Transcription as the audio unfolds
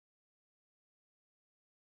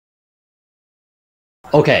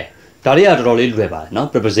Okay ဒါလေးကတော်တော်လေးလွယ်ပါတယ်เนาะ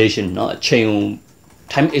preposition เนาะအချိန်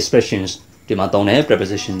time expressions ဒီမှာသုံးတဲ့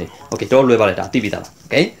preposition တွေ okay တော်တော်လွယ်ပါတယ်ဒါသိပြီးသားပါ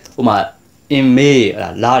okay ဥပမာ in May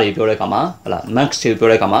လာတွေပြောတဲ့အခါမှာဟုတ်လား months တွေပြော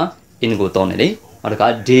တဲ့အခါမှာ in ကိုသုံးတယ်လေနောက်တစ်ခါ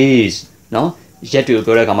days เนาะရက်တွေ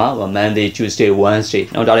ပြောတဲ့အခါမှာ Monday Tuesday Wednesday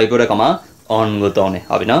เนาะဒါတွေပြောတဲ့အခါမှာ on ကိုသုံးတယ်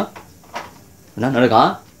ဟုတ်ပြီเนาะနောက်တစ်ခါ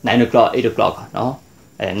9 o'clock 8 o'clock เนาะ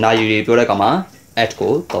နာရီတွေပြောတဲ့အခါမှာ at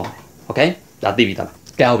ကိုသုံးတယ် okay ဒါသိပြီးသားပါ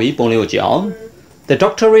ကဲဟုတ်ပြီပုံလေးကိုကြည့်အောင်The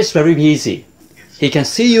doctor is very busy. He can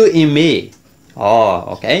see you in May. Oh,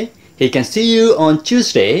 okay. He can see you on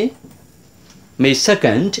Tuesday, May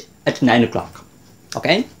 2nd at 9 o'clock.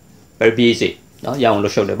 Okay? Very busy. No, yeah, I'm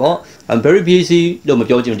show I'm very busy.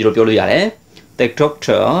 The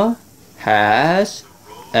doctor has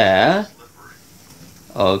a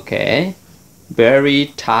very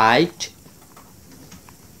tight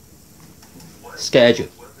schedule.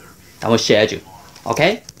 I'm schedule.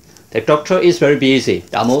 Okay? The doctor is very busy.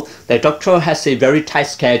 The doctor has a very tight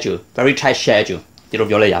schedule. Very tight schedule.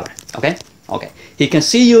 Okay? Okay. He can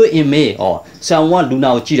see you in May. Or someone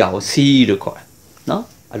Luna see you. No?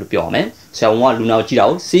 I look your man. Someone Luna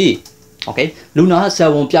see. Okay? Luna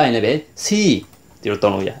someone see.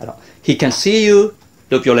 He can see you.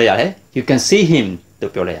 You can see him.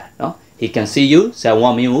 No? He can see you.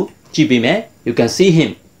 Someone you can see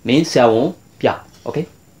him. Means someone. Okay?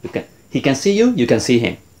 He can see you. You can see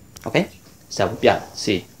him. Okay, so yeah,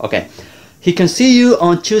 see. Okay, he can see you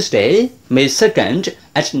on Tuesday, May 2nd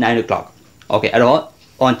at 9 o'clock. Okay, at all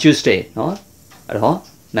on Tuesday, no? At all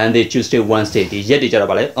Monday, Tuesday, Wednesday. The yet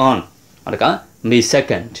on. May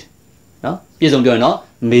 2nd. No?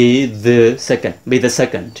 May the 2nd. May the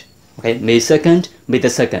 2nd. Okay, May 2nd. May the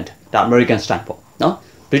 2nd. The American style. No?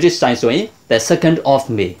 British style saying the 2nd of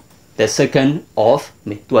May. The 2nd of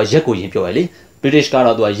May. To a jaco in British က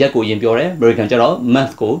တော့သူကရက်ကိုယင်ပြောတယ် American ကျတော့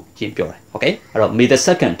month ကိုယင်ပြောတယ် okay အဲ့တော့ May the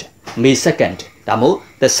 2nd May 2nd ဒါမို့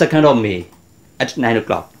the 2nd of May at 9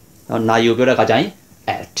 o'clock နော်နာရီကိုပြောတဲ့အခါကျရင်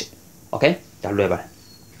at okay ဒါလွယ်ပါတယ်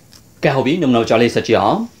ကဲဟုတ်ပြီနမနာကြားလေးဆက်ကြည့်အော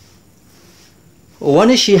င် When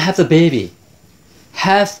did she have the baby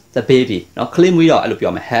have the baby နော်ကလေးမွေးတော့အဲ့လို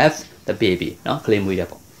ပြောမယ် have the baby နော်ကလေးမွေးတယ်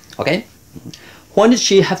ပေါ့ okay When did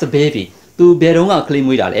she have the baby သူဘယ်တော့ကကလေး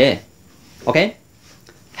မွေးတာလဲ okay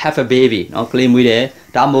have a baby เนาะကလေးမွေးတယ်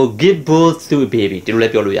ဒါမို့ give birth to a baby ဒီလိုလ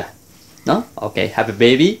ည်းပြောလို့ရเนาะ okay have a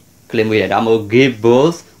baby ကလေးမွေးတယ်ဒါမို့ give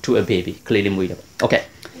birth to a baby ကလေးလေးမွေးတယ်ပေါ့ okay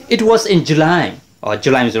it was in July or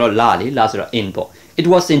July ဆိုတော့လာဆိုတော့ in ပေါ့ it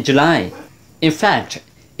was in July in fact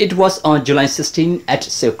it was on July 16 at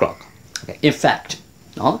 6 o'clock okay in fact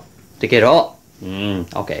เนาะတကယ်တော့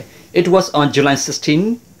okay it was on July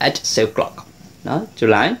 16 at 6 o'clock เนาะ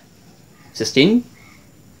July 16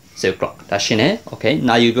 6 o'clock ဒါရှင်းတယ် okay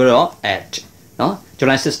နာယူပြောတော့ at เนาะ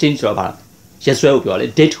July 16ဆိုတော့ဗာရက်စွဲကိုပြောလေ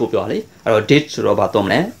date ကိုပြောလေအဲ့တော့ date ဆိုတော့ဗာသုံးမ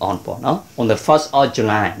လဲ on ပေါ့เนาะ on the 1st of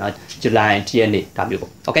July เนาะ July 10ရက်နေ့ဒါမျိုး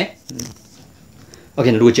ပေါ့ okay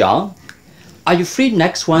okay လူကြောင် are you free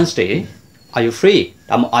next Wednesday are you free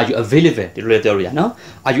ဒါမှ are you available ဒီလိုပြောရအောင်เนาะ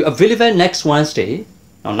are you available next Wednesday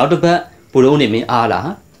နောက်တစ်ပတ်ဘုရုံးနေမင်းအားလား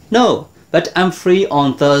no but I'm free on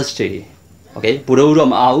Thursday okay ဘုရုံးတော့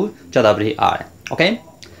မအားဘူးကြာသပတေးအားတယ် okay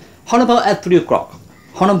How about at 3 o'clock?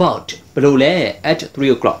 How about ဘယ်လိုလဲ at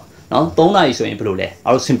 3 o'clock နော်3နာရီဆိုရင်ဘယ်လိုလဲ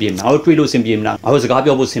အားလို့ဆင်ပြေမလားအားလို့တွေးလို့ဆင်ပြေမလားအားလို့စကား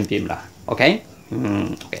ပြောဖို့ဆင်ပြေမလား Okay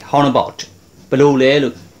okay how about ဘယ်လိုလဲ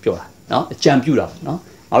လို့ပြောတာနော်အကြံပြုတာနော်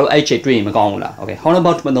အားလို့အဲ့ချိန်တွေးရင်မကောင်းဘူးလား Okay how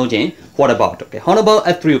about မသုံးချင်း what about Okay how about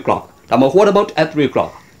at 3 o'clock ဒါမှ what about at 3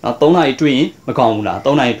 o'clock နော်3နာရီတွေးရင်မကောင်းဘူးလား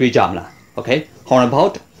3နာရီတွေးကြမလား Okay how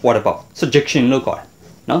about what about suggestion လို့ခေါ်တယ်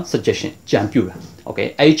နော် suggestion ကြံပြုတာOkay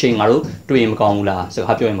အဲ့ချိန်ငါတို့တွေ့ရင်မကောင်းဘူးလားစ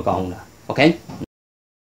ကားပြောရင်မကောင်းဘူးလား Okay